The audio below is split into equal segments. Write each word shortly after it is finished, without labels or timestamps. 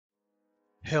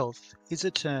Health is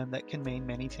a term that can mean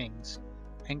many things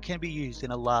and can be used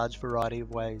in a large variety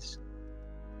of ways.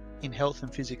 In health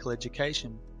and physical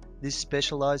education, this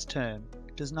specialized term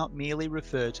does not merely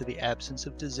refer to the absence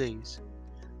of disease,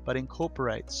 but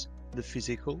incorporates the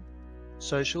physical,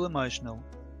 social, emotional,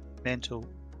 mental,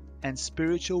 and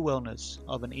spiritual wellness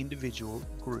of an individual,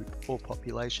 group, or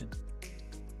population.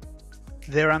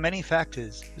 There are many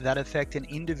factors that affect an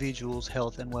individual's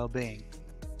health and well-being,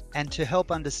 and to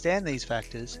help understand these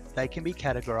factors, they can be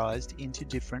categorized into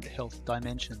different health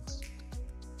dimensions.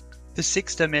 The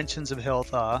 6 dimensions of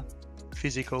health are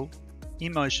physical,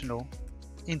 emotional,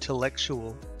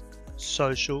 intellectual,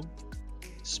 social,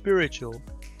 spiritual,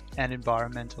 and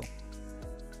environmental.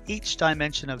 Each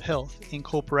dimension of health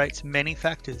incorporates many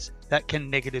factors that can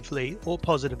negatively or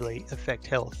positively affect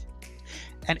health,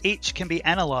 and each can be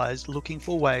analyzed looking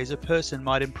for ways a person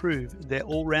might improve their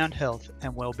all-round health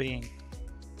and well-being.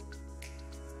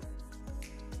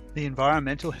 The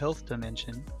environmental health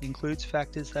dimension includes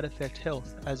factors that affect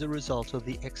health as a result of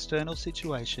the external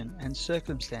situation and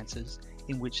circumstances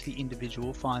in which the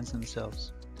individual finds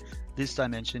themselves. This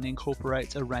dimension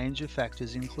incorporates a range of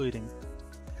factors including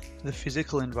the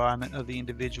physical environment of the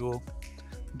individual.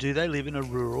 Do they live in a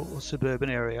rural or suburban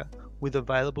area with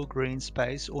available green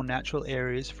space or natural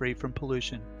areas free from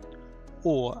pollution?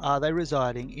 Or are they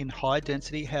residing in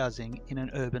high-density housing in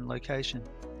an urban location?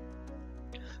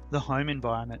 The home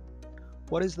environment.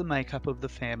 What is the makeup of the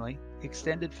family,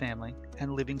 extended family,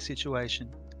 and living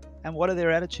situation? And what are their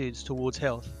attitudes towards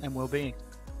health and well-being?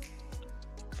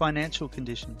 Financial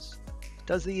conditions.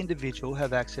 Does the individual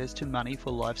have access to money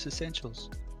for life's essentials?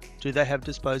 Do they have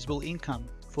disposable income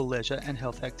for leisure and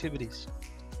health activities?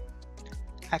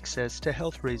 Access to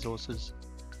health resources.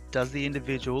 Does the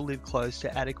individual live close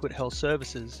to adequate health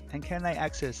services, and can they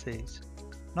access these?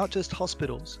 Not just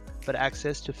hospitals, but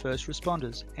access to first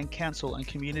responders and council and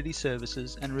community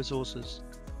services and resources.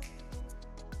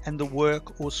 And the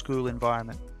work or school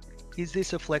environment. Is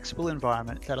this a flexible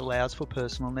environment that allows for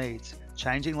personal needs,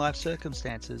 changing life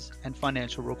circumstances, and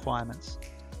financial requirements?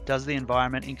 Does the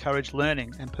environment encourage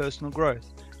learning and personal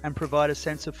growth and provide a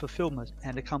sense of fulfillment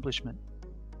and accomplishment?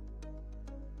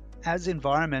 As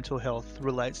environmental health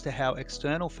relates to how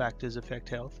external factors affect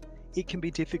health, it can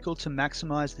be difficult to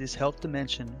maximize this health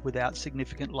dimension without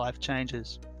significant life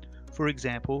changes. For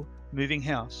example, moving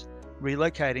house,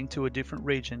 relocating to a different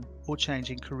region, or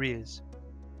changing careers.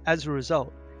 As a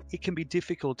result, it can be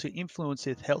difficult to influence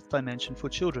this health dimension for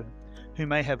children who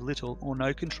may have little or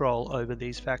no control over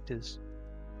these factors.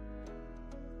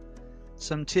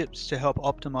 Some tips to help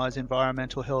optimize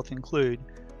environmental health include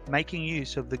making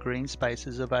use of the green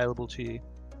spaces available to you.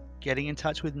 Getting in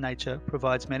touch with nature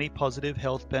provides many positive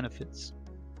health benefits.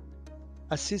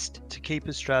 Assist to keep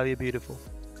Australia beautiful.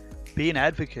 Be an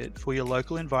advocate for your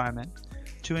local environment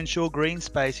to ensure green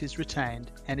space is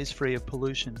retained and is free of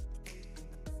pollution.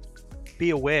 Be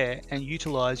aware and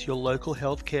utilise your local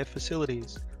healthcare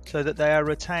facilities so that they are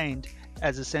retained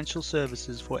as essential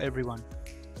services for everyone.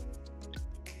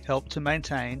 Help to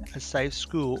maintain a safe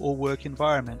school or work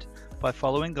environment by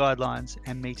following guidelines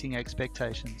and meeting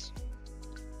expectations.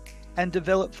 And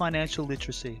develop financial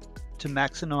literacy to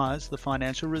maximise the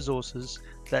financial resources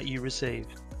that you receive.